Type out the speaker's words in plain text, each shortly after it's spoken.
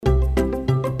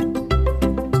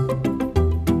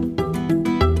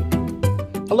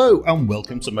Hello and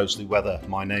welcome to Mostly Weather.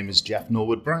 My name is Jeff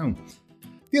Norwood Brown.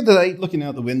 The other day, looking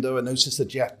out the window, I noticed a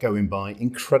jet going by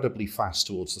incredibly fast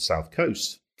towards the south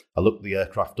coast. I looked the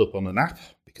aircraft up on an app,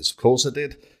 because of course I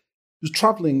did. It was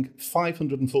travelling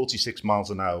 546 miles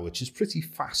an hour, which is pretty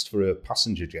fast for a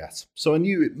passenger jet. So I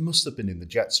knew it must have been in the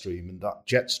jet stream, and that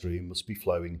jet stream must be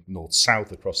flowing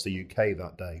north-south across the UK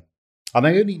that day. And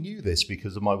I only knew this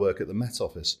because of my work at the Met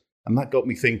Office, and that got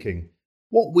me thinking,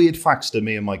 what weird facts do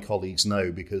me and my colleagues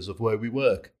know because of where we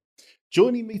work?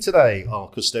 Joining me today, our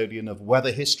custodian of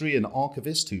weather history and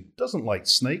archivist who doesn't like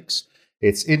snakes,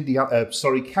 it's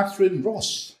Catherine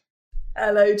Ross.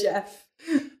 Hello, Jeff.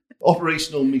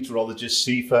 Operational meteorologist,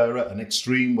 seafarer and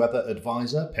extreme weather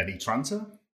advisor, Penny Tranter.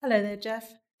 Hello there,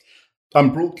 Jeff.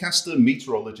 And broadcaster,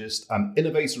 meteorologist and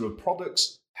innovator of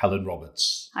products, Helen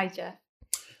Roberts. Hi, Jeff.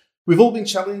 We've all been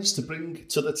challenged to bring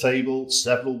to the table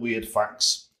several weird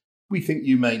facts we think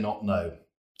you may not know.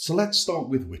 So let's start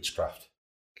with witchcraft.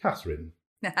 Catherine.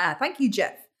 Thank you,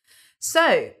 Jeff.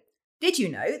 So, did you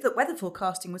know that weather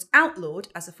forecasting was outlawed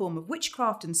as a form of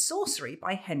witchcraft and sorcery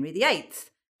by Henry VIII?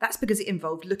 That's because it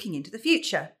involved looking into the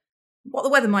future. What the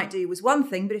weather might do was one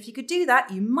thing, but if you could do that,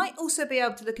 you might also be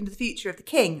able to look into the future of the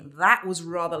king. That was a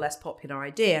rather less popular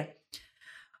idea.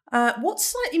 What's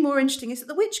slightly more interesting is that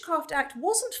the Witchcraft Act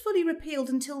wasn't fully repealed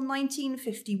until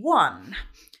 1951.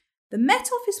 The Met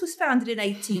Office was founded in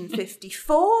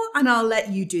 1854, and I'll let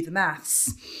you do the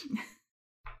maths.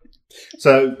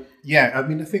 So, yeah, I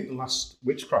mean, I think the last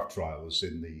witchcraft trial was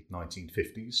in the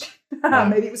 1950s.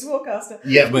 Maybe it was Forecaster.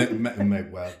 Yeah, well,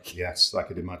 yes, I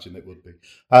could imagine it would be.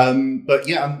 But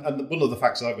yeah, and one of the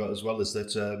facts I've got as well is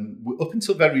that up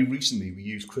until very recently, we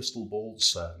used crystal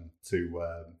balls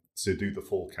to do the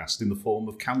forecast in the form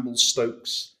of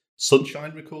Campbell-Stokes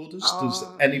sunshine recorders. Does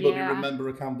anybody remember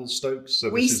a Campbell-Stokes?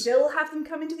 So we still have them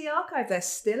come into the archive. They're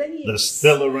still in use. They're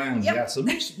still around, yep.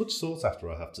 Yes. Much sought after,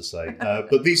 I have to say.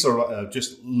 But these are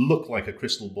just look like a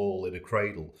crystal ball in a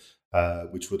cradle,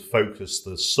 which would focus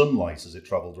the sunlight as it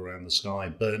travelled around the sky,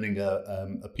 burning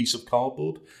a piece of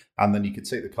cardboard. And then you could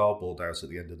take the cardboard out at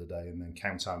the end of the day and then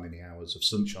count how many hours of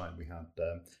sunshine we had.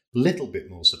 A little bit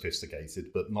more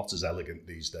sophisticated, but not as elegant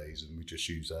these days. And we just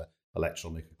use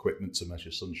electronic equipment to measure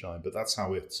sunshine, but that's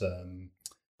how it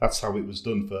was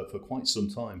done for quite some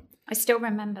time. I still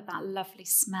remember that lovely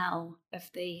smell of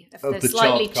the charred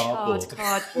slightly cardboard.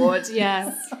 charred cardboard.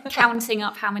 Yeah, counting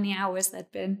up how many hours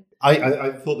there'd been.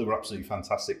 I thought they were absolutely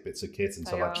fantastic bits of kit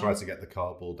until I tried to get the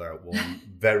cardboard out one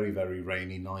very, very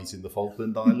rainy night in the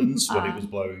Falkland Islands when it was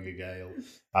blowing a gale.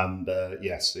 And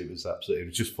yes, it was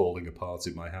just falling apart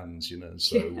in my hands, you know.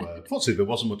 So fortunately, there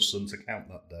wasn't much sun to count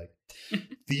that day.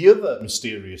 The other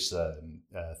mysterious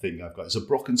thing I've got is a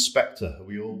Brocken Spectre. Are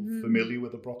we all familiar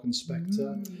with a Brocken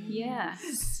Spectre?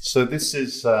 Yes. So this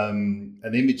is an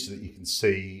image that you can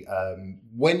see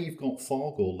when you've got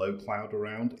fog or low cloud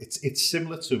around. It's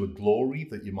similar to a glory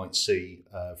that you might see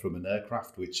from an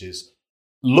aircraft, which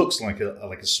looks like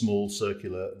a small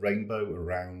circular rainbow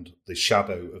around the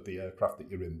shadow of the aircraft that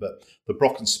you're in. But the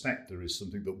Brocken Spectre is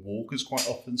something that walkers quite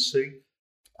often see,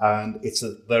 and it's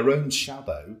their own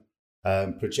shadow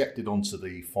projected onto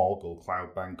the fog or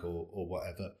cloud bank or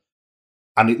whatever.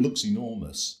 And it looks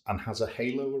enormous and has a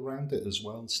halo around it as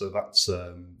well. So that's,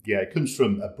 it comes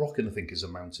from, Brocken, I think, is a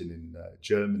mountain in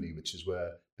Germany, which is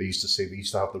where they used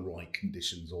to have the right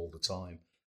conditions all the time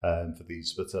for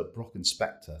these. But Brocken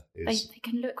Spectre is... They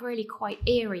can look really quite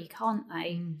eerie, can't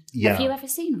they? Yeah. Have you ever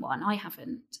seen one? I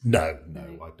haven't. No,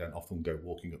 I don't often go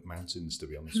walking up mountains, to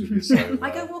be honest with you. So,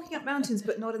 I go walking up mountains,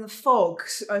 but not in the fog,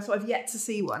 so I've yet to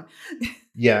see one.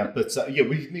 Yeah, but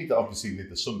we need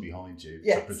the sun behind you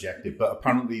to project it. But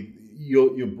apparently,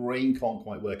 your brain can't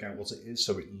quite work out what it is,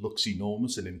 so it looks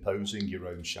enormous and imposing, your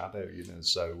own shadow. You know,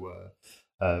 so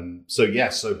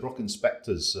Brocken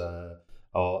Spectres are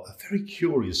a very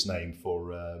curious name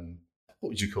for what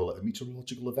would you call it? A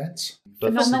meteorological event?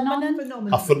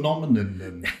 Phenomenon. A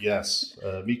phenomenon, yes.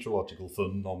 A meteorological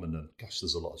phenomenon. Gosh,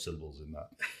 there's a lot of syllables in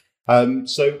that.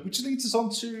 So, which leads us on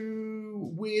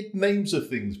to weird names of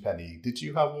things, Penny. Did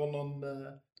you have one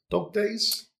on dog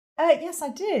days? Yes, I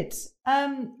did.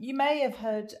 You may have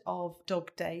heard of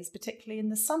dog days, particularly in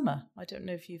the summer. I don't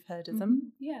know if you've heard of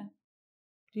them. Yeah.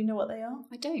 Do you know what they are?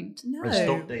 I don't. No. It's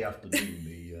Dog Day Afternoon,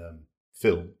 the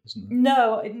film, isn't it?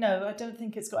 No, I don't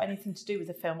think it's got anything to do with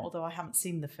the film, although I haven't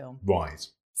seen the film. Right.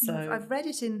 So I've read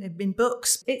it in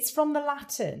books. It's from the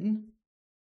Latin,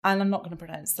 and I'm not going to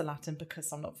pronounce the Latin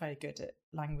because I'm not very good at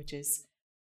languages,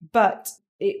 but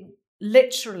it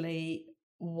literally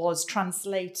was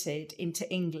translated into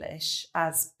English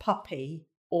as puppy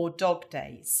or dog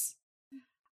days.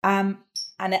 And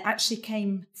it actually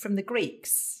came from the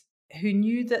Greeks, who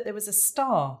knew that there was a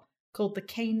star called the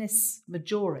Canis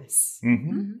Majoris.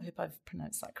 Mm-hmm. I hope I've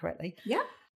pronounced that correctly. Yeah.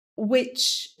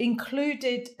 Which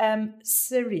included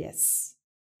Sirius,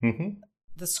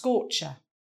 the Scorcher,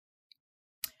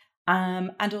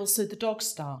 and also the Dog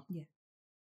Star. Yeah.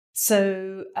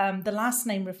 So the last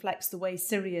name reflects the way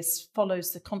Sirius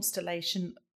follows the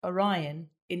constellation Orion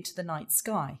into the night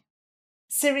sky.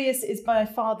 Sirius is by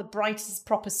far the brightest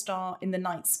proper star in the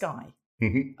night sky.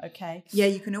 Mm-hmm. Okay. Yeah,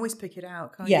 you can always pick it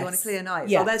out, can't Yes. you, on a clear night?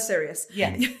 Yeah. Oh, they're serious.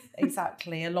 Yeah,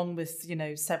 exactly. Along with,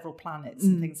 several planets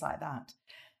and things like that.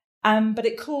 But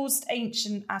it caused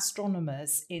ancient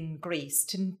astronomers in Greece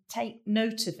to take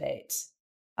note of it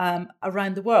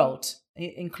around the world,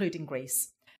 including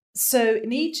Greece. So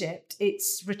in Egypt,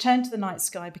 its return to the night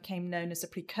sky became known as a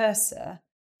precursor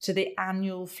to the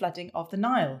annual flooding of the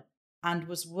Nile and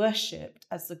was worshipped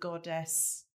as the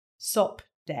goddess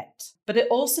Sopdet. But it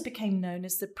also became known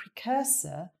as the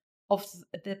precursor of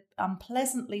the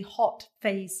unpleasantly hot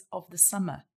phase of the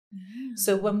summer.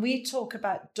 So when we talk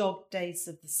about dog days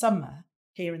of the summer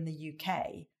here in the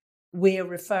UK, we're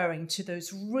referring to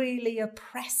those really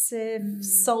oppressive,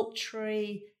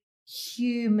 sultry,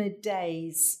 humid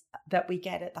days that we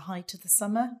get at the height of the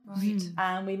summer. Right.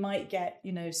 And we might get,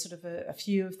 sort of a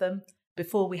few of them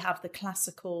before we have the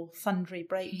classical thundery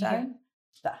breakdown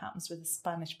that happens with the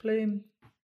Spanish plume,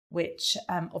 which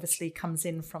obviously comes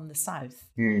in from the south.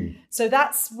 So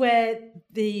that's where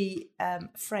the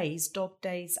phrase dog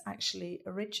days actually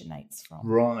originates from.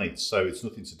 Right, so it's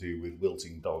nothing to do with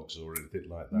wilting dogs or anything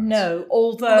like that. No,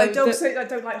 although dogs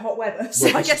don't like hot weather, so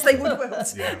I guess they would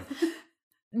wilt. Yeah.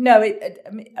 No,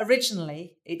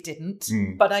 originally it didn't,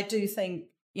 but I do think,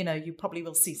 you probably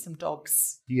will see some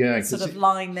dogs sort of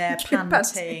lying there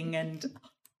panting and...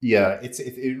 Yeah,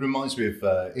 it reminds me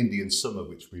of Indian summer,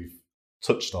 which we've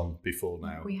touched on before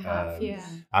now. We have,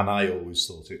 And I always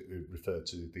thought it referred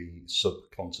to the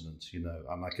subcontinent,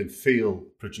 and I can feel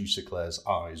producer Claire's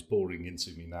eyes boring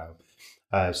into me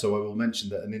now. So I will mention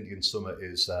that an Indian summer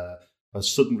is a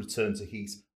sudden return to heat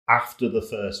after the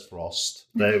first frost.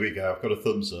 There we go. I've got a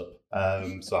thumbs up.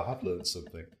 So I have learned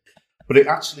something. But it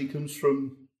actually comes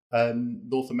from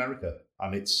North America.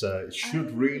 And it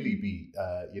should really be,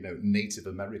 Native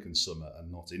American summer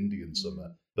and not Indian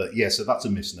summer. But yeah, so that's a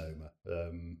misnomer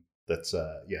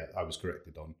that I was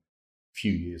corrected on a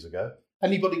few years ago.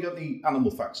 Anybody got any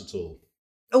animal facts at all?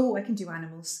 Oh, I can do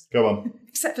animals. Go on.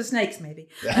 Except for snakes, maybe.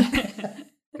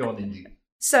 Go on, Indy.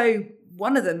 So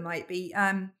one of them might be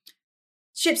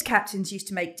ships' captains used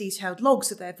to make detailed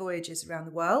logs of their voyages around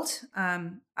the world.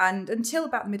 And until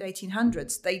about the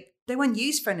mid-1800s, they weren't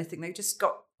used for anything. They just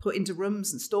got put into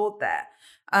rooms and stored there.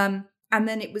 And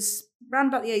then it was around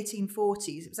about the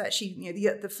 1840s. It was actually,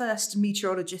 the first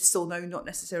meteorologists, although not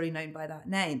necessarily known by that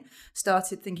name,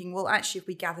 started thinking, well, actually, if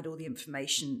we gathered all the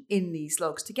information in these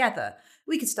logs together,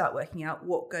 we could start working out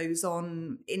what goes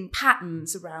on in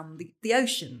patterns around the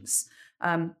oceans.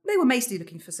 They were mostly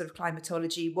looking for sort of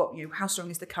climatology, how strong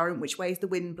is the current, which way is the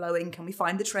wind blowing, can we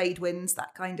find the trade winds,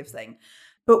 that kind of thing.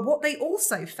 But what they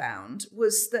also found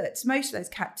was that most of those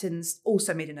captains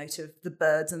also made a note of the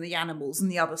birds and the animals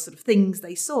and the other sort of things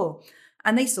they saw.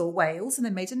 And they saw whales and they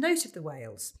made a note of the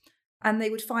whales. And they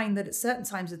would find that at certain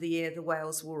times of the year, the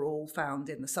whales were all found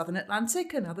in the southern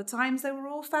Atlantic, and other times they were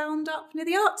all found up near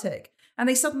the Arctic. And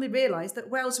they suddenly realised that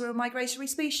whales were a migratory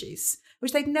species,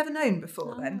 which they'd never known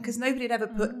before then, because nobody had ever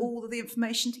put all of the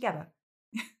information together.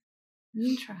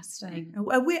 Interesting.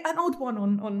 An odd one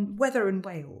on weather and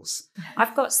whales.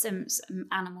 I've got some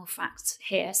animal facts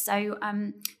here. So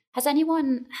has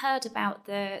anyone heard about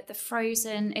the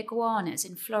frozen iguanas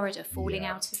in Florida falling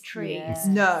out of trees? Yeah.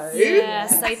 No. Yeah,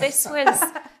 so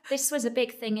this was a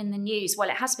big thing in the news. Well,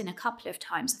 it has been a couple of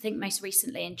times. I think most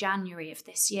recently in January of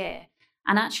this year.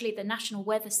 And actually the National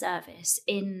Weather Service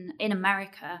in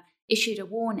America issued a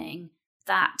warning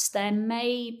that there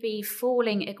may be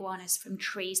falling iguanas from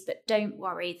trees, but don't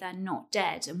worry, they're not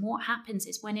dead. And what happens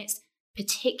is when it's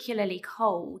particularly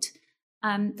cold,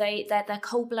 they're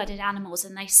cold-blooded animals,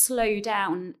 and they slow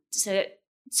down to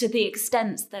the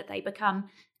extent that they become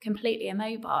completely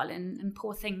immobile, and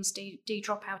poor things do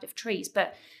drop out of trees.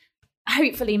 But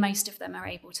hopefully most of them are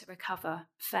able to recover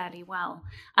fairly well.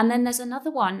 And then there's another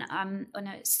one on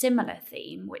a similar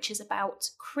theme, which is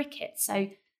about cricket. So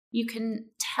you can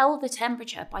tell the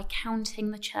temperature by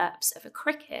counting the chirps of a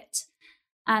cricket.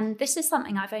 And this is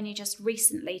something I've only just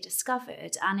recently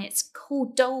discovered, and it's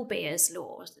called Dolbear's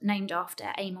Law, named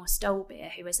after Amos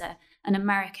Dolbear, who was an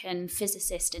American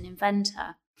physicist and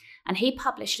inventor. And he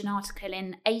published an article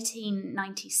in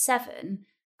 1897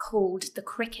 called The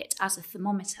Cricket as a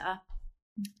Thermometer.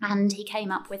 And he came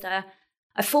up with a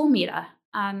formula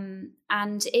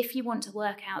And if you want to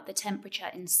work out the temperature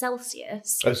in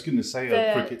Celsius... I was going to say,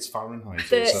 cricket's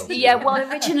Fahrenheit or Celsius. Yeah, well,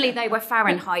 originally they were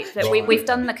Fahrenheit, but we've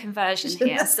done the conversion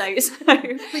here. So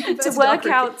to work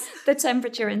out the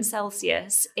temperature in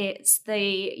Celsius,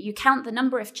 you count the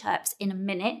number of chirps in a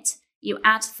minute, you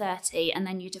add 30, and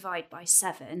then you divide by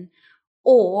 7.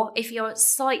 Or, if you're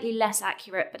slightly less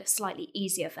accurate but a slightly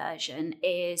easier version,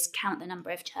 is count the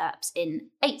number of chirps in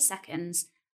 8 seconds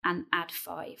and add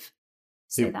 5.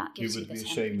 So that gives you the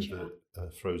temperature. It would be a shame if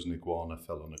a frozen iguana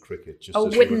fell on a cricket.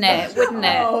 Wouldn't it?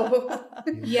 Oh.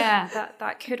 Yeah,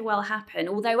 that could well happen.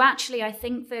 Although actually I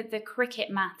think the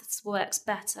cricket maths works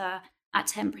better at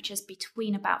temperatures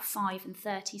between about 5 and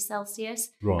 30 Celsius.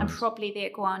 Right. And probably the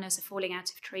iguanas are falling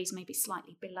out of trees maybe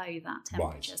slightly below that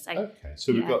temperature. Right.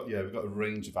 So we've got a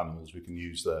range of animals we can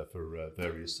use there for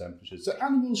various temperatures. Are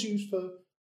animals used for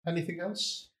anything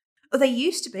else? Well, they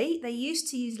used to be. They used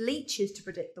to use leeches to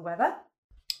predict the weather.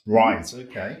 Right,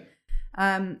 okay.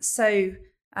 The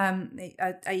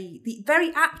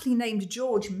very aptly named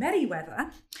George Merriweather.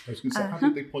 I was going to say, how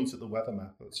did they point at the weather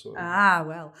map?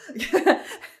 Well.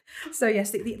 So yes,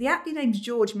 the aptly named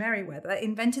George Merriweather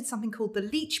invented something called the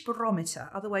leech barometer,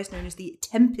 otherwise known as the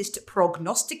tempest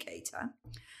prognosticator,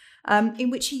 in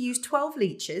which he used 12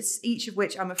 leeches, each of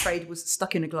which I'm afraid was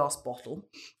stuck in a glass bottle.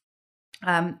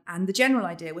 And the general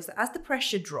idea was that as the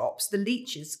pressure drops, the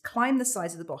leeches climb the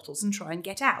sides of the bottles and try and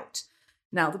get out.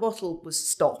 Now, the bottle was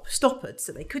stoppered,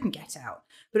 so they couldn't get out.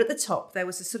 But at the top, there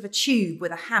was a sort of a tube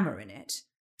with a hammer in it.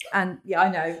 And yeah,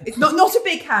 I know, it's not a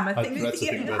big hammer.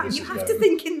 You have to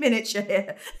think in miniature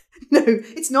here. No,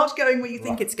 it's not going where you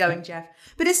think it's going, Jeff.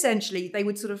 But essentially, they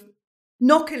would sort of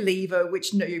knock a lever,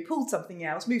 which you pulled something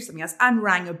else, moved something else, and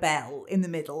rang a bell in the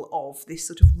middle of this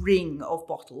sort of ring of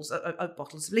bottles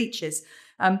of leeches.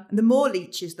 The more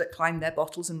leeches that climbed their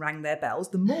bottles and rang their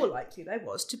bells, the more likely there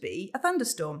was to be a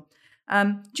thunderstorm.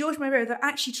 George Merriweather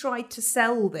actually tried to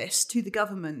sell this to the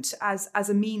government as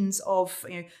a means of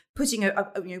putting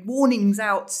warnings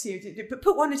out. To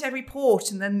put one at every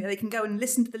port, and then they can go and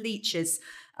listen to the leeches.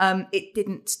 It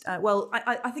didn't.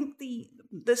 I think the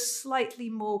slightly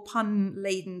more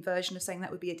pun-laden version of saying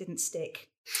that would be it didn't stick.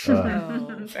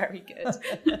 Very good.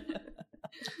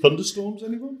 Thunderstorms,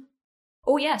 anyone?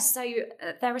 Oh yes, so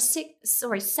there are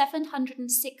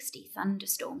 760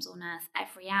 thunderstorms on Earth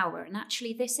every hour, and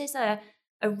actually this is a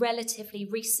relatively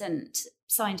recent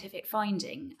scientific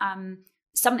finding.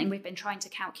 Something we've been trying to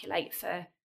calculate for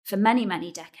many,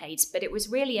 many decades, but it was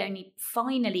really only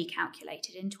finally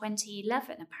calculated in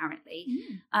 2011, apparently,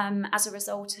 as a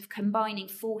result of combining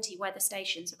 40 weather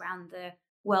stations around the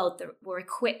world that were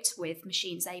equipped with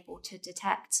machines able to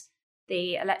detect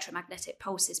the electromagnetic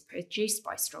pulses produced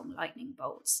by strong lightning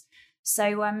bolts.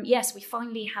 So, yes, we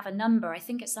finally have a number. I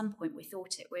think at some point we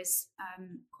thought it was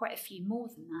quite a few more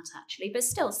than that, actually, but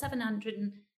still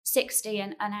 760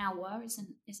 an hour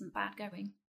isn't bad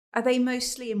going. Are they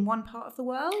mostly in one part of the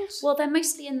world? Well, they're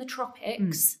mostly in the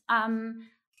tropics.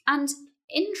 And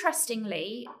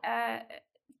interestingly,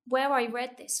 where I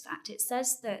read this fact, it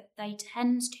says that they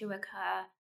tend to occur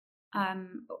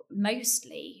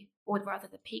mostly, or rather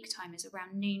the peak time is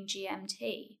around noon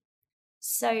GMT.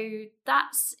 So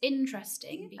that's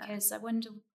interesting because I wonder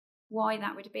why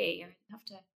that would be. I'd have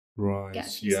to get a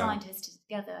few scientists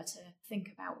together to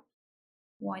think about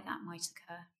why that might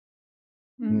occur.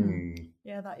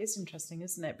 Yeah, that is interesting,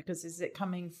 isn't it? Because is it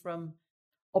coming from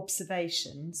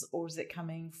observations or is it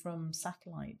coming from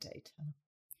satellite data?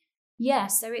 Yeah,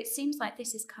 so it seems like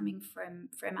this is coming from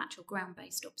actual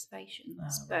ground-based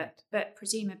observations, but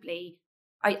presumably,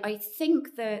 I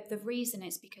think the reason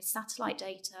is because satellite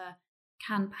data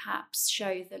can perhaps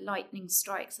show the lightning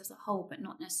strikes as a whole, but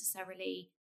not necessarily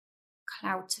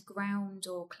cloud to ground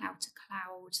or cloud to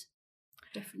cloud.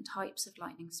 Different types of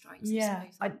lightning strikes. Yeah,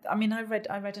 I mean, I read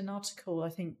an article, I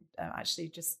think actually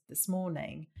just this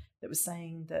morning, that was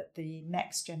saying that the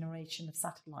next generation of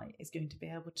satellite is going to be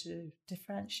able to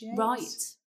differentiate.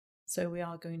 Right. So we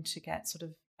are going to get sort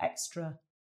of extra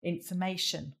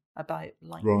information about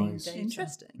lightning data.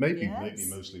 Interesting. Maybe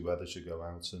mostly weather should go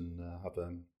out and have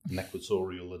an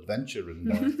equatorial adventure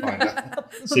and find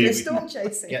out. See if we storm can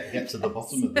chasing. Get to the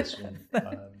bottom of this one.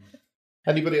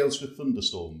 Anybody else with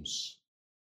thunderstorms?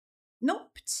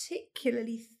 Not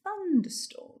particularly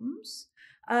thunderstorms,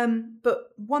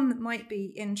 but one that might be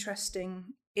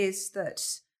interesting is that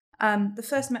the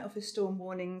first meteor storm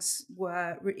warnings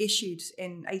were issued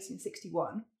in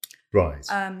 1861. Right.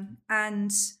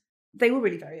 And they were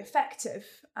really very effective.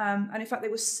 And in fact, they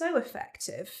were so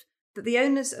effective that the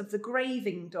owners of the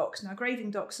graving docks, now graving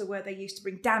docks are where they used to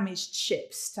bring damaged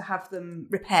ships to have them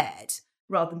repaired,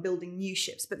 rather than building new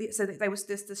ships. But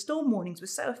the storm warnings were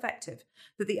so effective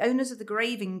that the owners of the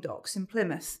graving docks in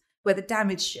Plymouth, where the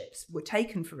damaged ships were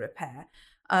taken for repair,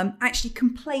 actually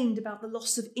complained about the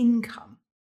loss of income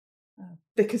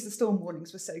because the storm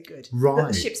warnings were so good that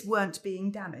the ships weren't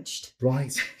being damaged.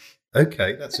 Right.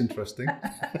 Okay, that's interesting.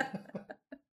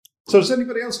 So has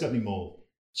anybody else got any more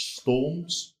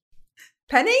storms?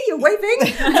 Penny, you're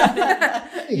waving?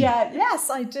 Yes,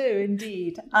 I do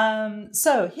indeed.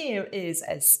 So here is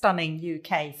a stunning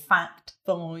UK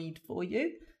factoid for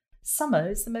you. Summer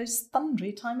is the most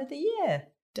thundery time of the year.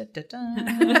 Da, da,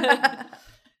 da.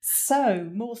 So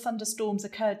more thunderstorms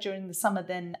occur during the summer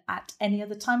than at any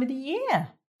other time of the year.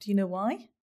 Do you know why?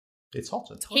 It's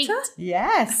hotter. Heat.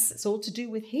 Yes, it's all to do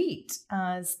with heat,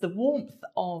 as the warmth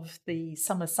of the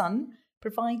summer sun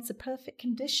provides the perfect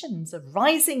conditions of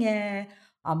rising air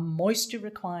and moisture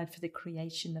required for the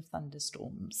creation of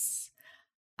thunderstorms.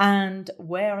 And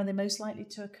where are they most likely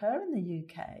to occur in the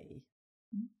UK?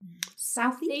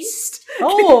 Southeast.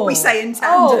 Oh, we say in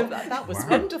tandem. Oh, that was Wow.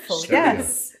 wonderful. Stereo.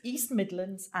 Yes, East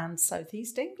Midlands and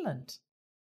Southeast England.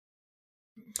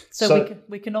 So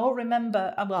we can all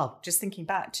remember, just thinking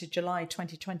back to July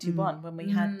 2021 when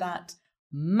we had that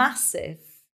massive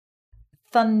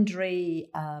thundery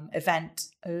event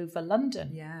over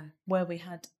London, where we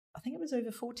had, I think it was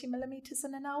over 40 millimetres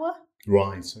in an hour.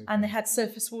 Right. Okay. And they had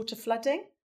surface water flooding.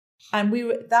 And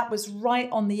that was right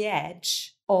on the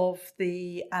edge of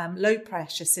the low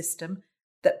pressure system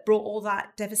that brought all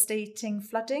that devastating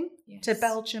flooding to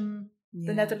Belgium,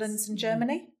 the Netherlands and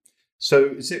Germany.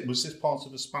 So was this part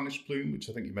of the Spanish plume, which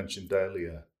I think you mentioned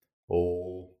earlier?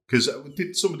 Or because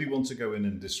did somebody want to go in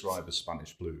and describe a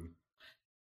Spanish plume?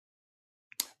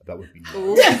 That would be nice.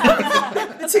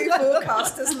 The two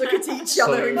forecasters look at each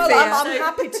other in fear.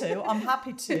 I'm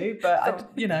happy to,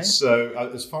 but So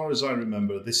as far as I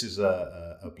remember, this is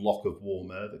a block of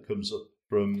warm air that comes up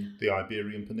from the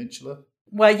Iberian Peninsula.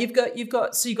 Well, you've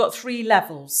got 3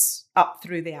 levels up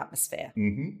through the atmosphere.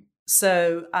 Mm-hmm.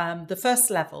 So the first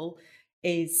level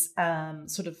is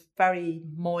sort of very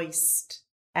moist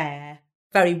air,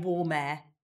 very warm air,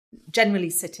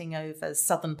 generally sitting over the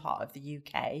southern part of the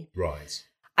UK. Right.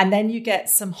 And then you get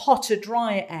some hotter,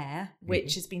 dry air,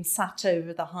 which has been sat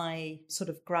over the high sort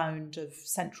of ground of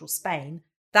central Spain.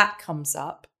 That comes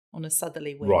up on a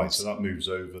southerly wind. Right, so that moves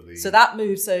over the...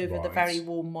 the very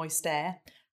warm, moist air.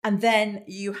 And then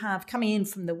you have, coming in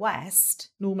from the west,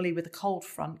 normally with a cold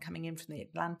front coming in from the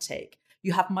Atlantic,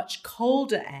 you have much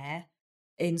colder air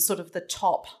in sort of the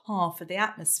top half of the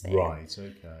atmosphere. Right,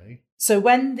 okay. So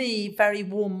when the very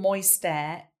warm, moist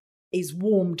air is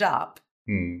warmed up,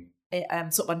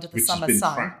 sort of under the summer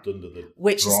sun,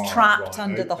 which is trapped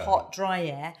under the hot, dry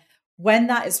air. When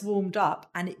that is warmed up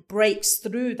and it breaks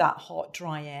through that hot,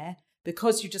 dry air,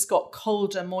 because you just got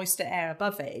colder, moister air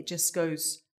above it, it just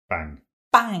goes bang.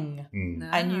 Bang.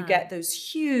 And you get those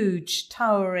huge,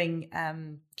 towering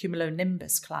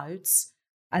cumulonimbus clouds.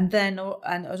 And then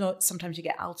sometimes you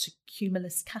get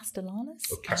altrocumulus castellanus.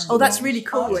 Oh, that's really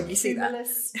cool when you see that.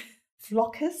 Altrocumulus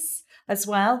flocus as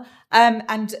well.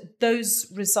 And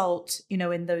those result,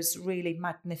 in those really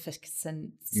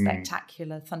magnificent,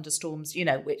 spectacular thunderstorms,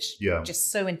 which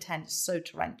just so intense, so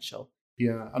torrential.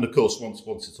 Yeah, and of course,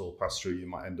 once it's all passed through, you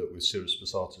might end up with Cirrus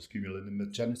Basatus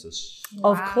cumulonimbus.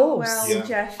 Wow. Of course. Well,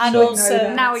 Jeff, and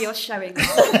also now you're showing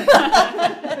off.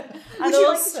 Would you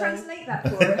like to translate that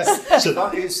for us? So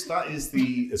there's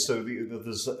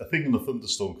a thing in the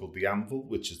thunderstorm called the anvil,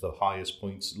 which is the highest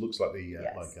point. It looks like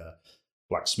like a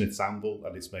blacksmith's anvil,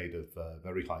 and it's made of a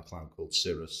very high cloud called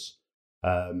cirrus.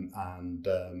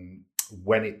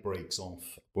 When it breaks off,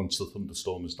 once the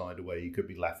thunderstorm has died away, you could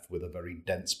be left with a very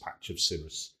dense patch of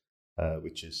cirrus,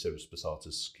 which is Cirrus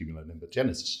Basatus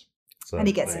cumulonimbus. So, and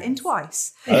he gets it in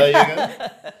twice. There you go.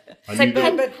 So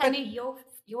Penny,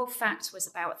 your fact was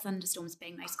about thunderstorms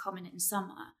being most common in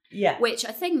summer, which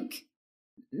I think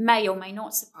may or may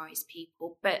not surprise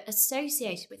people, but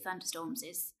associated with thunderstorms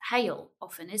is hail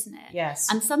often, isn't it? Yes.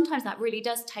 And sometimes that really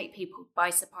does take people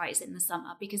by surprise in the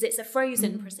summer because it's a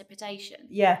frozen precipitation.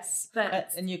 Yes.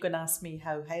 But and you're going to ask me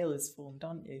how hail is formed,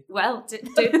 aren't you? Well, do we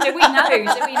know?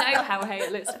 Do we know how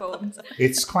hail is formed?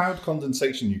 It's cloud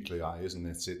condensation nuclei, isn't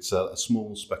it? It's a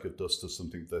small speck of dust or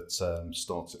something that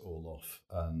starts it all off,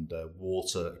 and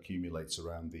water accumulates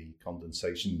around the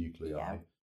condensation nuclei. Yeah.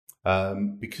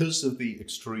 Because of the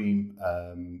extreme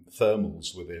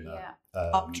thermals within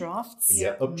updrafts.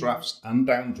 Updrafts and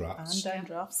downdrafts. And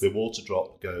downdrafts. The water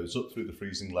drop goes up through the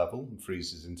freezing level and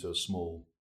freezes into a small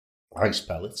ice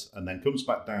pellet and then comes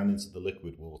back down into the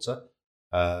liquid water.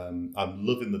 I'm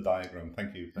loving the diagram.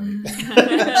 Thank you, Penny.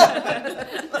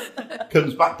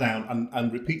 Comes back down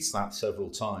and repeats that several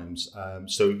times.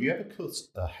 So if you ever cut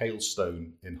a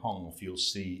hailstone in half, you'll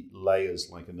see layers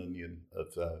like an onion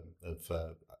of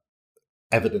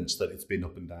evidence that it's been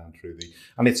up and down through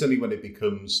and it's only when it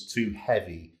becomes too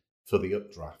heavy for the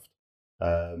updraft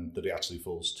that it actually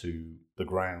falls to the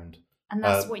ground. And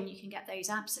that's when you can get those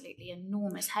absolutely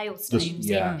enormous hailstones,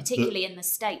 particularly in the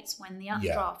States, when the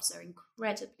updrafts are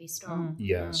incredibly strong.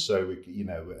 So,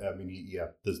 I mean,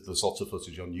 there's lots of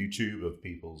footage on YouTube of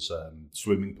people's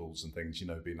swimming pools and things,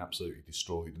 being absolutely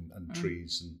destroyed and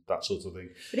trees and that sort of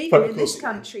thing. But even in this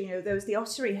country, there was the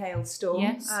Ottery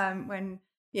hailstorm when...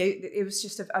 it was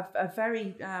just a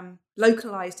very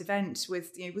localized event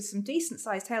with some decent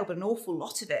sized hail, but an awful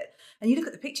lot of it. And you look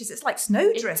at the pictures; it's like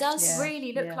snowdrift. It does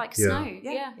really look like snow.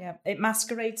 Yeah. It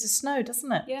masquerades as snow,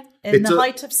 doesn't it? Yeah. In the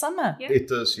height of summer. Yeah. It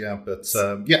does, yeah. But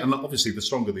and obviously, the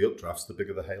stronger the updrafts, the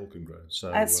bigger the hail can grow. So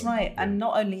that's right. And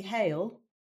not only hail,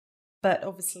 but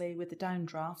obviously with the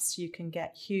downdrafts, you can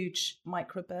get huge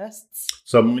microbursts.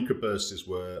 So microbursts is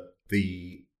where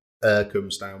the air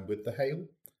comes down with the hail.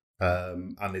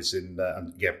 And is in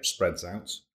and spreads out.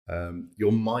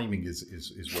 Your miming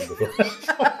is wonderful.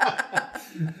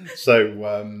 So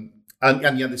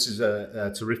this is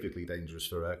terrifically dangerous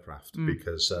for aircraft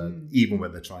because even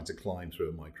when they're trying to climb through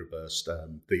a microburst,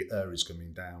 the air is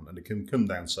coming down, and it can come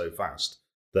down so fast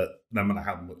that no matter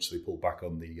how much they pull back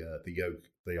on the yoke,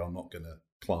 they are not going to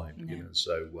climb.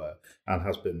 So and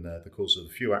has been the cause of a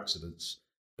few accidents.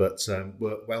 But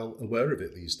we're well aware of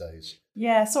it these days.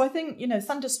 Yeah, so I think,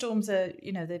 thunderstorms are,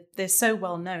 they're so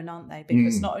well known, aren't they?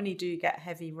 Because not only do you get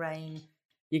heavy rain,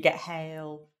 you get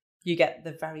hail, you get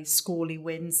the very squally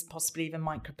winds, possibly even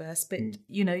microbursts, but,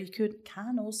 you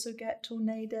can also get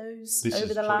tornadoes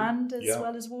over the land as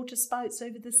well as water spouts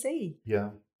over the sea. Yeah,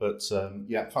 but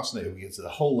fascinating. We get to the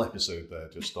whole episode there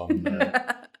just on...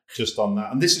 Just on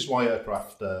that. And this is why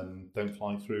aircraft don't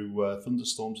fly through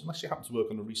thunderstorms unless you happen to work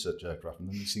on a research aircraft, and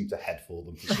then you seem to head for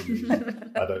them for some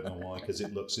reason. I don't know why, because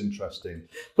it looks interesting.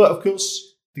 But of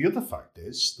course, the other fact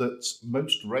is that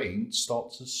most rain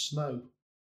starts as snow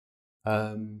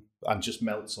and just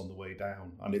melts on the way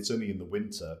down. And it's only in the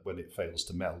winter when it fails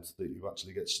to melt that you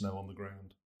actually get snow on the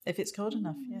ground. If it's cold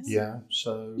enough, yes. Yeah,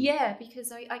 so... Yeah,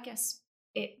 because I guess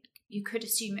you could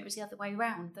assume it was the other way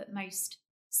around, that most...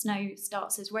 snow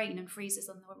starts as rain and freezes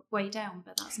on the way down,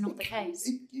 but that's not the case.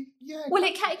 It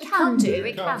can do.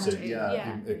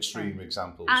 Yeah, in extreme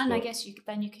examples. And I guess you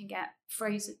can get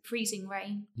freezing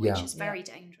rain, which is very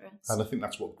dangerous. And I think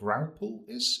that's what Graupool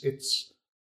is.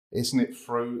 Isn't it?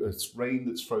 It's rain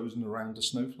that's frozen around a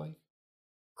snowflake.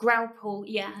 Graupool,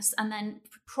 yes, and then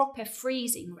proper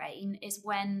freezing rain is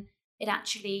when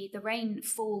the rain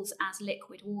falls as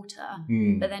liquid water,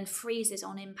 but then freezes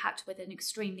on impact with an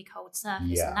extremely cold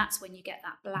surface, and that's when you get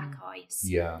that black ice.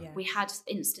 Yeah. We had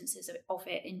instances of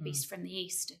it in Beast from the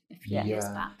East a few years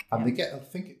back. And they get, I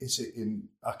think,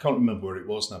 I can't remember where it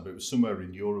was now, but it was somewhere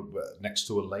in Europe next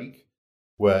to a lake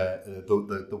where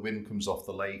the wind comes off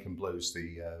the lake and blows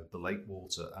the lake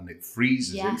water, and it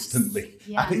freezes instantly.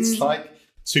 Yes. And it's like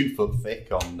 2 foot thick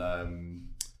on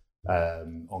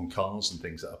cars and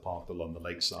things that are parked along the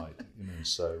lakeside,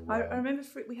 So I remember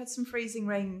we had some freezing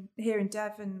rain here in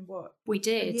Devon. What we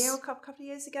did a year or a couple of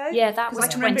years ago. Yeah, that was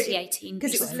 2018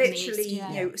 because it was literally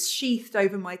it was sheathed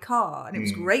over my car, and it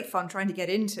was great fun trying to get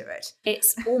into it.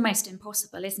 It's almost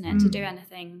impossible, isn't it, to do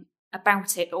anything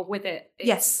about it or with it?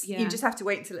 You just have to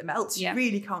wait until it melts. You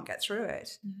really can't get through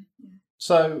it.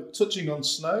 So, touching on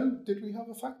snow, did we have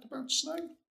a fact about snow?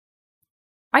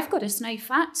 I've got a snow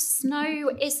fact. Snow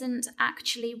isn't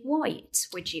actually white,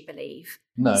 would you believe?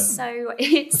 No. So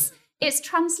it's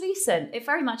translucent. It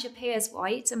very much appears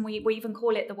white, and we even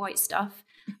call it the white stuff.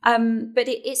 But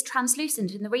it is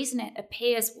translucent, and the reason it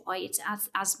appears white,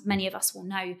 as many of us will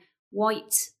know,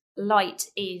 white light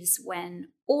is when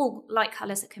all light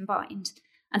colours are combined.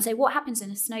 And so what happens in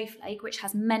a snowflake, which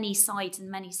has many sides and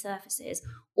many surfaces,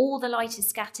 all the light is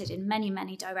scattered in many,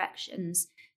 many directions,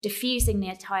 diffusing the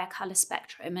entire colour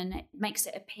spectrum, and it makes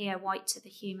it appear white to the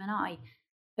human eye.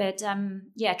 But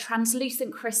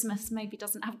translucent Christmas maybe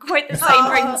doesn't have quite the same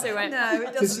ring to it. No,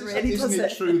 it doesn't really. Isn't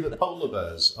it true that polar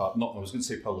bears are not? I was going to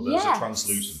say polar bears are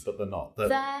translucent, but they're not. Their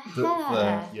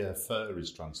hair, fur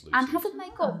is translucent. And haven't they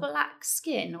got black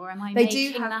skin, or am I They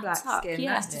making do have that black up? skin.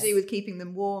 That's to do with keeping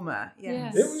them warmer.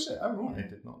 Yes. Yeah, was it? Oh, right. I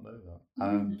did not know that.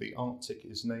 And the Arctic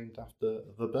is named after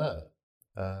the bear.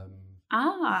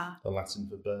 The Latin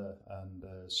for bear, and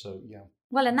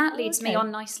Well, and that leads me on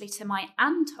nicely to my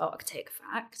Antarctic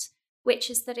fact, which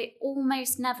is that it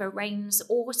almost never rains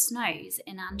or snows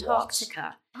in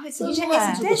Antarctica. Oh, it's There's a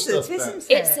lots of desert, stuff there.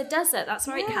 isn't it? It's a desert, that's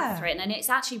right, Yeah. Catherine, and it's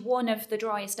actually one of the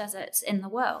driest deserts in the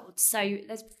world. So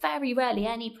there's very rarely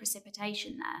any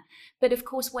precipitation there. But of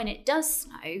course, when it does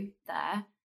snow there,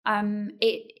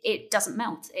 it doesn't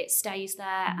melt. It stays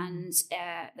there, and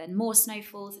then more snow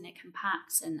falls, and it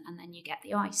compacts, and then you get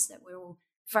the ice that we're all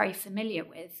very familiar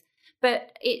with.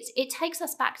 But it takes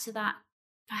us back to that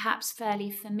perhaps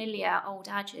fairly familiar old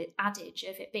adage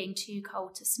of it being too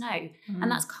cold to snow.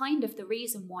 And that's kind of the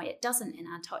reason why it doesn't in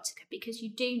Antarctica, because you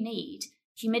do need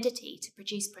humidity to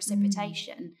produce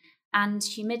precipitation, and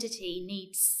humidity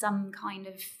needs some kind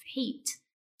of heat.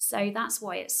 So that's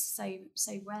why it's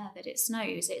so rare that it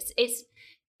snows. It's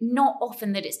not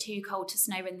often that it's too cold to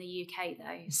snow in the UK,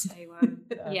 though. So,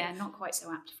 yeah, not quite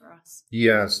so apt for us.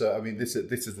 Yeah, so I mean, this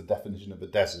is the definition of a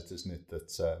desert, isn't it?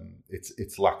 That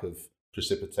it's lack of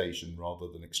precipitation rather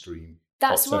than extreme.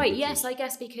 That's hot right. temperatures. Yes, I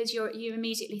guess because you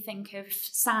immediately think of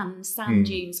sand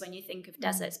dunes when you think of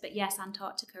deserts. But yes,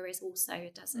 Antarctica is also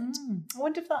a desert. I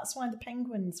wonder if that's why the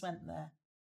penguins went there.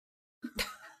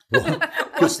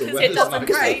 Because the It weather's doesn't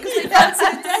nice. great. Because they fancy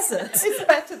the desert. It's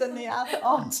better than the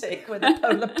Arctic where the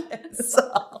polar bears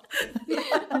are.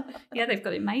 Yeah, they've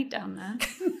got it made down there.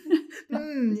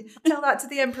 Tell that to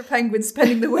the emperor penguin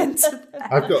spending the winter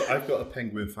there. I've got a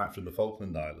penguin fact from the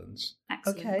Falkland Islands,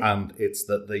 Excellent. Okay. and it's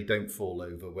that they don't fall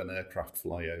over when aircraft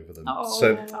fly over them.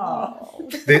 Oh. Oh.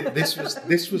 This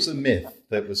was a myth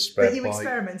that was spread That you by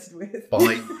experimented with.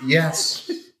 yes,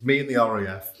 me and the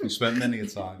RAF. We spent many a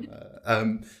time.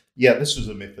 This was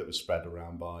a myth that was spread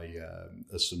around by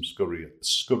some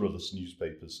scurrilous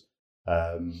newspapers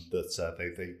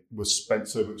that they were spent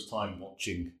so much time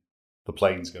watching the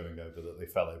planes going over that they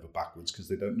fell over backwards because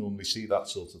they don't normally see that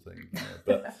sort of thing.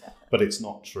 But it's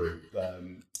not true.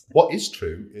 What is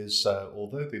true is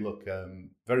although they look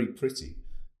very pretty,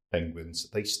 penguins,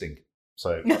 they stink.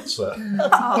 So that's,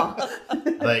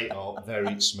 they are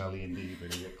very smelly indeed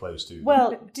when you get close to them.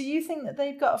 Well, do you think that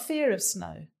they've got a fear of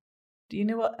snow? Do you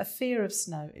know what a fear of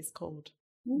snow is called?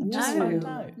 Just found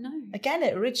out. No. Again,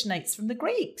 it originates from the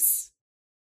Greeks.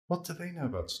 What do they know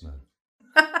about snow?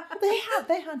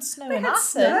 They had snow in had Athens,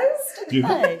 snow?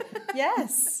 didn't they?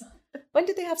 Yes. When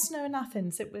did they have snow in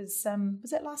Athens? It was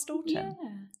it last autumn? Yeah.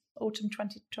 Autumn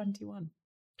 2021.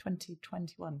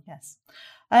 2021, yes.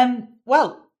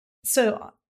 Well,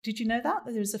 so did you know that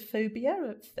there is a phobia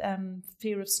of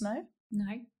fear of snow?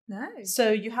 No.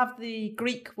 So you have the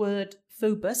Greek word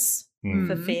phobos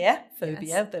for fear,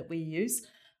 phobia, that we use.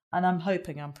 And I'm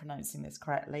hoping I'm pronouncing this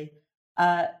correctly.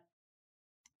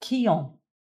 Kion,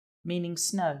 meaning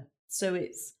snow. So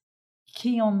it's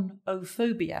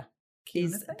kionophobia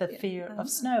is the fear of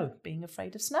snow, being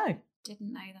afraid of snow.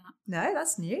 Didn't know that. No,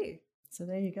 that's new. So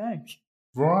there you go.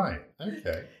 Right.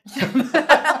 Okay.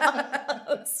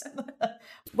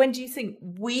 When do you think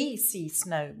we see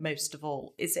snow most of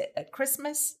all? Is it at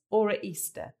Christmas or at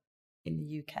Easter in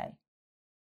the UK?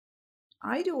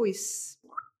 I'd always...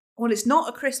 Well, it's not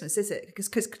a Christmas, is it?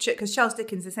 Because Charles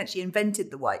Dickens essentially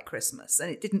invented the White Christmas, and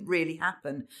it didn't really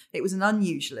happen. It was an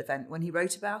unusual event when he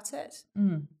wrote about it.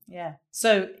 Yeah.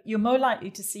 So you're more likely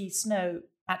to see snow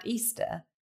at Easter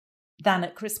than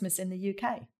at Christmas in the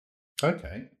UK.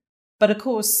 Okay. But of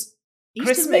course,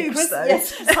 Easter moves, though.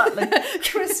 Yes, exactly.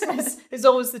 Christmas is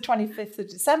always the 25th of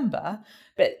December,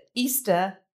 but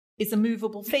Easter is a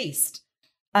movable feast.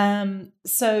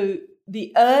 So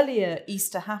the earlier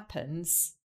Easter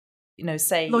happens,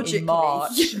 say Logically, in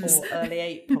March yes. or early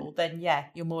April, then yeah,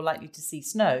 you're more likely to see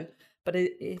snow. But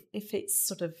if it's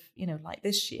sort of, like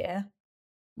this year,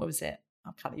 what was it? I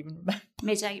can't even remember.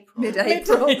 Mid-April.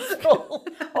 Mid-April.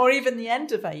 Or even the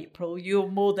end of April, you're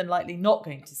more than likely not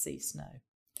going to see snow.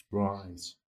 Right.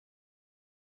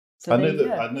 So I there you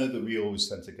go. know that we always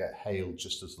tend to get hail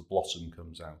just as the blossom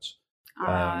comes out.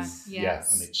 Yes. Yeah,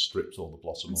 and it strips all the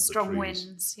blossom And off the strong trees.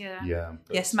 winds, yeah. Yeah.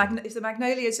 But, Yes, if the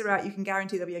magnolias are out, you can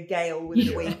guarantee there'll be a gale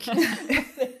within a week.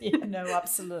 Yeah, no,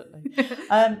 absolutely.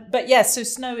 But yeah, so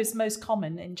snow is most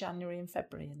common in January and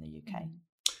February in the UK.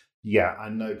 yeah, I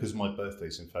know because my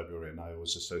birthday's in February and I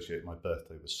always associate my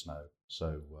birthday with snow.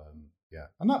 So, yeah,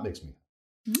 and that makes me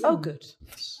Oh, good.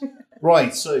 happy.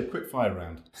 Right, so quick fire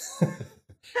round.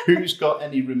 Who's got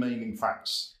any remaining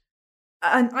facts?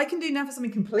 And I can do now for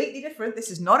something completely different. This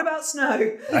is not about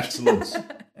snow. Excellent.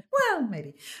 Well,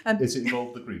 maybe. Does it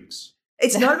involve the Greeks?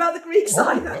 It's not about the Greeks Oh,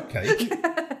 either. okay.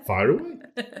 Fire away.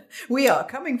 We are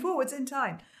coming forwards in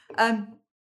time.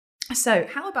 So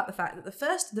how about the fact that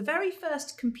the very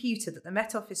first computer that the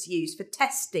Met Office used for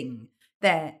testing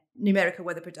their numerical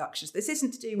weather productions, this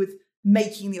isn't to do with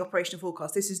making the operational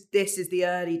forecast. This is the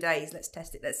early days. Let's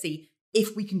test it. Let's see,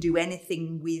 if we can do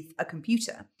anything with a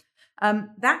computer.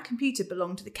 That computer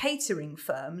belonged to the catering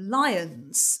firm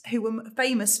Lyons, who were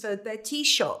famous for their tea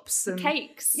shops and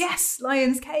Cakes. Yes,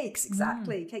 Lyons Cakes,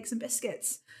 exactly, cakes and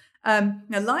biscuits. Now,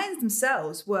 Lyons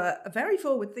themselves were a very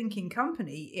forward-thinking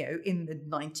company, in the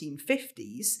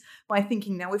 1950s, by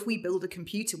thinking, now, if we build a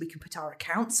computer, we can put our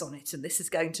accounts on it, and this is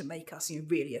going to make us,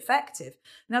 really effective.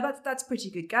 Now, that's pretty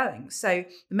good going. So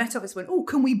the Met Office went,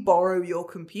 can we borrow your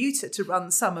computer to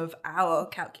run some of our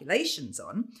calculations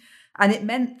on? And it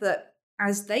meant that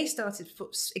as they started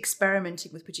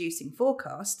experimenting with producing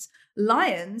forecasts,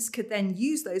 Lyons could then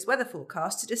use those weather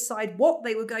forecasts to decide what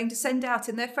they were going to send out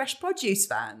in their fresh produce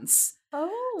vans.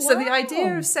 Oh, So the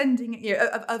idea of sending,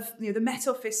 the Met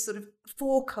Office sort of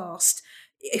forecast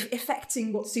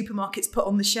affecting what supermarkets put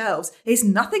on the shelves is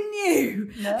nothing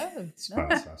new. No, It's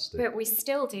fantastic. But we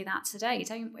still do that today,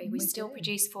 don't we? We still do.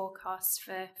 produce forecasts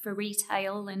for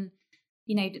retail and,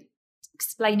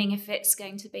 explaining if it's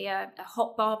going to be a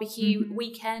hot barbecue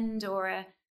weekend or a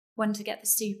one to get the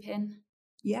soup in.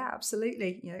 Yeah,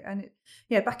 absolutely.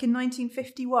 Back in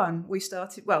 1951,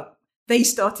 they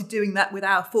started doing that with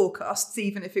our forecasts,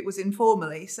 even if it was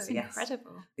informally. So It's yes.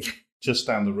 incredible. Just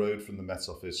down the road from the Met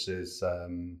Office is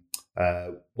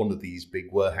one of these big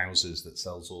warehouses that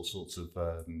sells all sorts of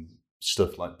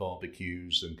stuff like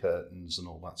barbecues and curtains and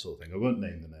all that sort of thing. I won't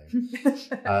name the name.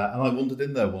 And I wandered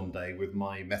in there one day with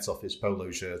my Met Office polo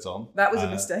shirt on. That was a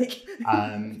mistake.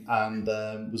 and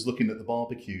was looking at the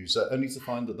barbecues, only to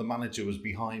find that the manager was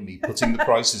behind me putting the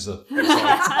prices up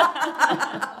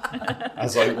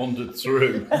as I wandered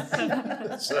through.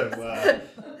 So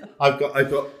I've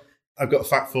got a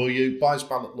fact for you. Buys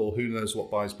ballot law. Who knows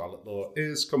what buys ballot law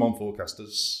is? Come on,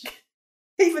 forecasters.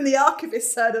 Even the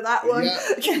archivists heard of that one.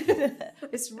 Yeah.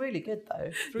 It's really good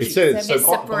though. It is. So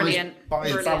It's brilliant.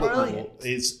 Buys Brilliant. ballot law Brilliant.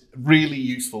 is really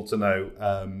useful to know.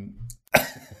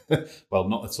 Well,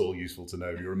 not at all useful to know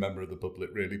if you're a member of the public,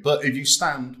 really. But if you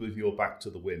stand with your back to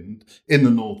the wind in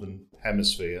the northern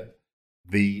hemisphere,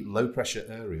 the low pressure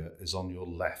area is on your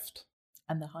left.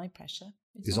 And the high pressure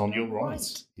Is on your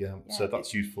right. Yeah. So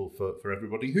that's useful for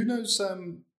everybody. Who knows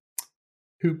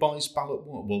who buys ballot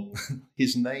what? Well,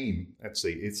 his name, let's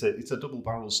see, it's a double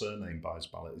barrel surname, buys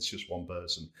ballot. It's just one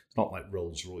person. It's not like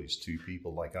Rolls Royce, two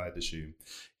people like I'd assume.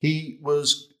 He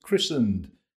was christened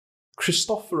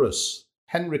Christophorus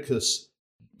Henricus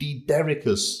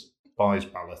Didericus buys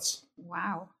ballot.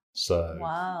 Wow. So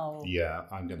Wow. yeah,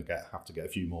 I'm going to have to get a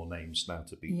few more names now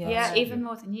to beat Yeah. that. Yeah, even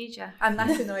more than you, Jeff. And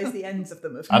Latinise the ends of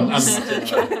them, of And course.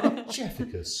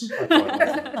 Jeffficus. I quite like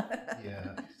that.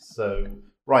 Yeah. So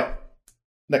right.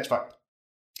 Next fact.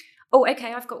 Oh,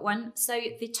 okay, I've got one. So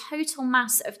the total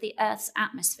mass of the Earth's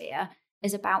atmosphere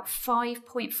is about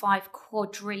 5.5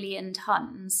 quadrillion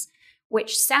tons,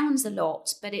 which sounds a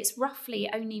lot, but it's roughly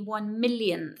only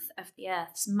 1/1,000,000th of the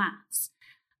Earth's mass.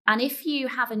 And if you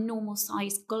have a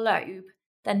normal-sized globe,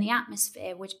 then the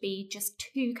atmosphere would be just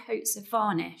 2 coats of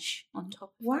varnish on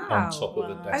top of Wow. On top of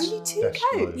a Wow. desk. Only 2 desk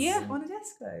coats globe. on a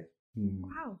desk globe. Hmm.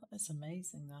 Wow. That's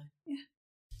amazing though. Yeah.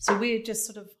 So we're just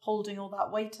sort of holding all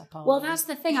that weight up, aren't Well, we? that's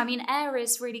the thing. I mean, air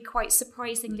is really quite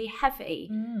surprisingly heavy.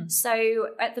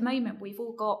 So at the moment, we've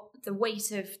all got the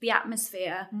weight of the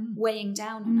atmosphere weighing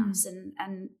down on us.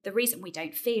 And the reason we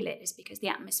don't feel it is because the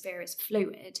atmosphere is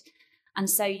fluid. And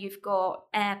so you've got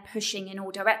air pushing in all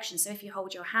directions. So if you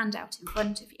hold your hand out in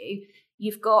front of you,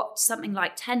 you've got something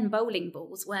like 10 bowling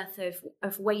balls worth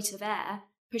of weight of air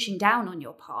pushing down on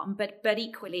your palm. But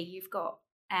equally, you've got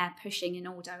air pushing in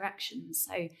all directions.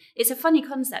 So it's a funny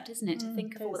concept, isn't it, to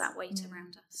think of all that weight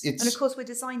around us. And of course, we're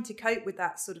designed to cope with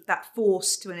that that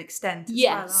force to an extent as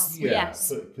Yes. well, aren't we? Yeah,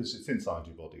 Yes. because it's inside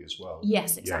your body as well.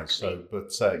 Yes, exactly.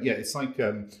 Yeah, it's like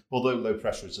although low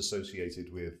pressure is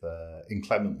associated with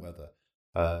inclement weather,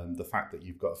 the fact that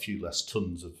you've got a few less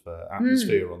tons of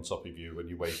atmosphere on top of you when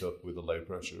you wake up with a low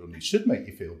pressure only should make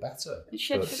you feel better. It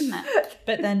should, But shouldn't it?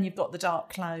 But then you've got the dark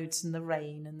clouds and the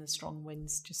rain and the strong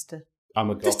winds just to...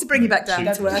 Just to bring you back down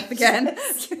to earth again.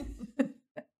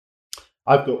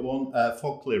 I've got one.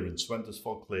 Fog clearance. When does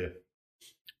fog clear?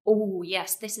 Oh,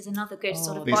 yes. This is another good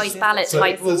sort of this- boys ballot so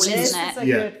type rule, this isn't is- it? a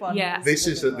Yeah. good one. Yeah. This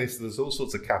a is good one. there's all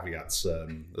sorts of caveats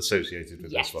associated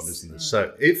with Yes. this one, isn't there?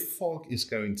 So if fog is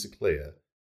going to clear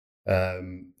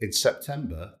in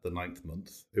September, the 9th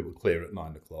month, it will clear at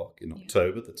 9 o'clock. In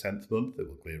October, the 10th month, it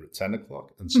will clear at 10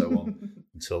 o'clock, and so on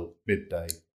until midday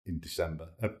in December.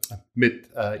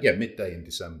 Midday in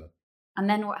December. And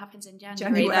then what happens in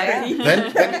January? January.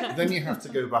 though? Then you have to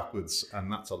go backwards, and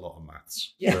that's a lot of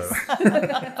maths. Yes. So,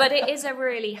 But it is a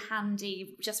really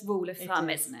handy just rule of It thumb,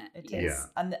 is. isn't it? It Yeah. is.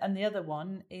 And the other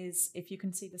one is if you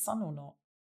can see the sun or not.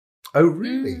 Oh,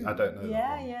 really? I don't know.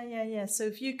 Yeah. So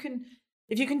if you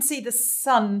can see the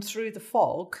sun through the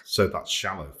fog, So that's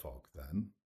shallow fog then.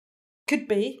 could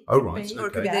be. Oh, could right. be. Or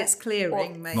it could be that it's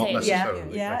clearing, maybe. Not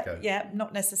necessarily. Yeah, Okay. yeah,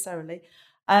 not necessarily.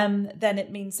 Then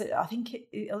it means that I think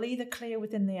it'll either clear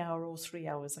within the hour or 3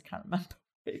 hours. I can't remember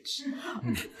which.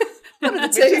 One of the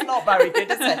Which two. is not very good,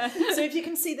 is it? So if you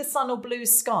can see the sun or blue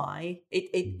sky,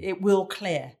 it will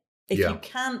clear. If Yeah. you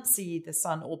can't see the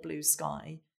sun or blue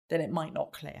sky, then it might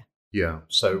not clear. Yeah,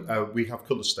 so we have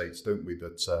colour states, don't we?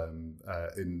 That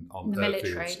on The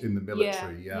military. airfields in the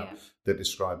military, they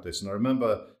describe this. And I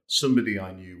remember somebody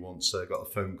I knew once got a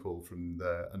phone call from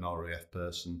an RAF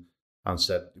person and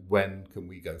said, "When can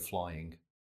we go flying?"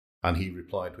 And he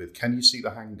replied with, "Can you see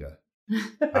the hangar?"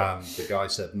 And the guy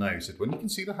said, "No." He said, "When you can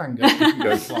see the hangar, you can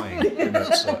go flying." And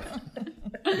that's,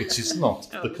 which is not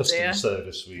the customer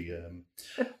service we.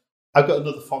 I've got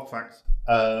another fog fact.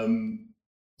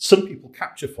 Some people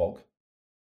capture fog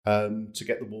to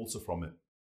get the water from it.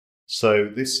 So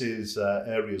this is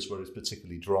areas where it's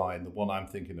particularly dry, and the one I'm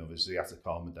thinking of is the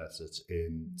Atacama Desert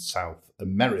in South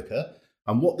America.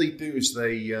 And what they do is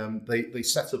they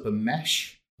set up a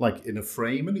mesh, like in a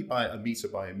frame, only by a meter,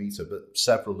 but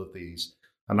several of these.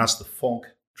 And as the fog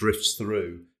drifts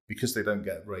through, because they don't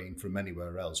get rain from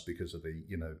anywhere else because of the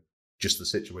just the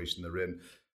situation they're in.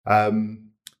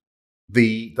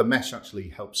 The mesh actually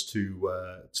helps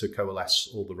to coalesce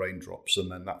all the raindrops, and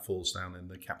then that falls down and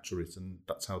they capture it, and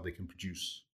that's how they can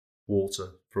produce water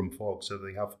from fog. So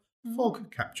they have fog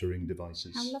capturing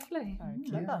devices. How lovely. Very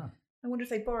clever. I wonder if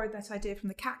they borrowed that idea from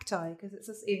the cacti, because it's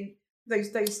just in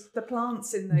the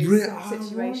plants in those sort of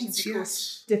situations, of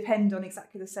course, depend on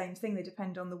exactly the same thing. They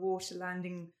depend on the water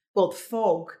landing, the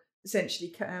fog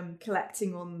essentially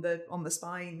collecting on the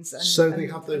spines. And, so they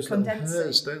have those little condensing.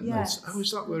 hairs, don't Yes. they? Oh,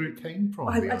 is that where it came from?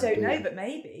 I the don't idea? know, but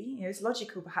maybe it's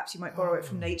logical. Perhaps you might borrow it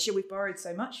from nature. We've borrowed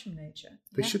so much from nature.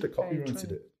 They should have very copyrighted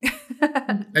true.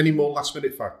 it. Any more last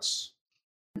minute facts?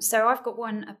 So I've got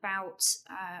one about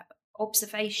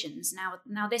observations.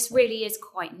 Now this really is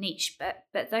quite niche,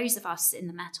 but those of us in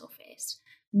the Met Office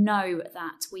know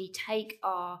that we take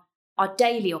our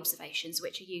daily observations,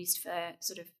 which are used for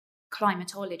sort of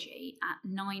climatology, at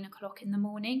 9 o'clock in the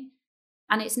morning.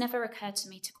 And it's never occurred to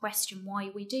me to question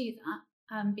why we do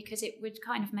that, because it would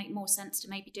kind of make more sense to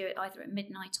maybe do it either at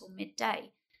midnight or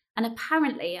midday. And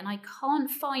apparently, and I can't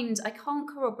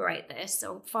corroborate this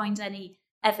or find any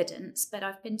evidence, but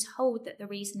I've been told that the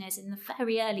reason is in the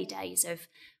very early days of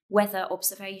weather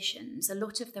observations, a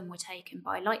lot of them were taken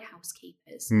by lighthouse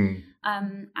keepers.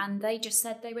 And they just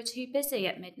said they were too busy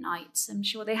at midnight. I'm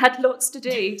sure they had lots to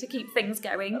do to keep things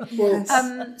going. Well,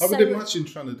 I would imagine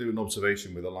trying to do an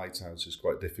observation with a lighthouse is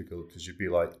quite difficult, because you'd be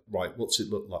like, right, what's it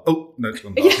look like? Oh, no, it's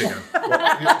gone dark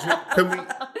again.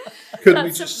 Can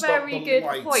we just stop the good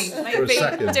lights point. for a Maybe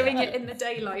second? doing it in the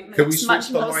daylight Can we makes switch much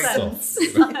the more light sense.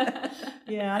 off?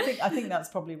 Yeah, I think that's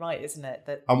probably right, isn't it?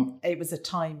 That it was a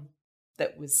time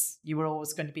that you were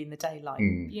always going to be in the daylight.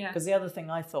 Yeah. Because the other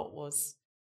thing I thought was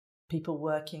people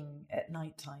working at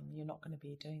night time, you're not going to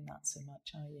be doing that so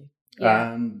much, are you?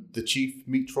 Yeah. And the chief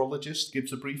meteorologist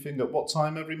gives a briefing at what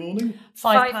time every morning?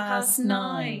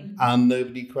 9:05. And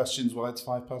nobody questions why it's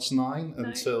 9:05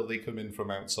 until they come in from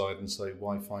outside and say,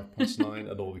 why 9:05?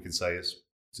 And all we can say is,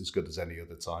 it's as good as any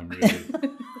other time, really.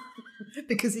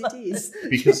 Because it is.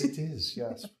 Because it is,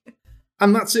 yes.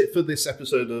 And that's it for this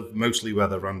episode of Mostly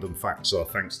Weather Random Facts. Our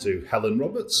thanks to Helen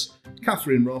Roberts,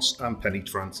 Catherine Ross and Penny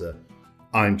Tranter.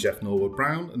 I'm Jeff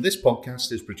Norwood-Brown, and this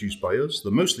podcast is produced by us, the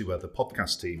Mostly Weather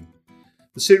podcast team.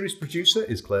 The series producer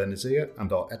is Claire Nazir,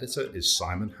 and our editor is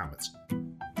Simon Hammett.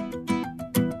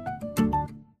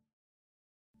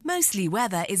 Mostly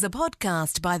Weather is a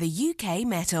podcast by the UK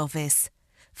Met Office.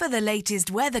 For the latest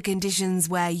weather conditions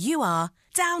where you are,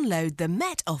 download the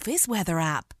Met Office weather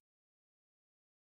app.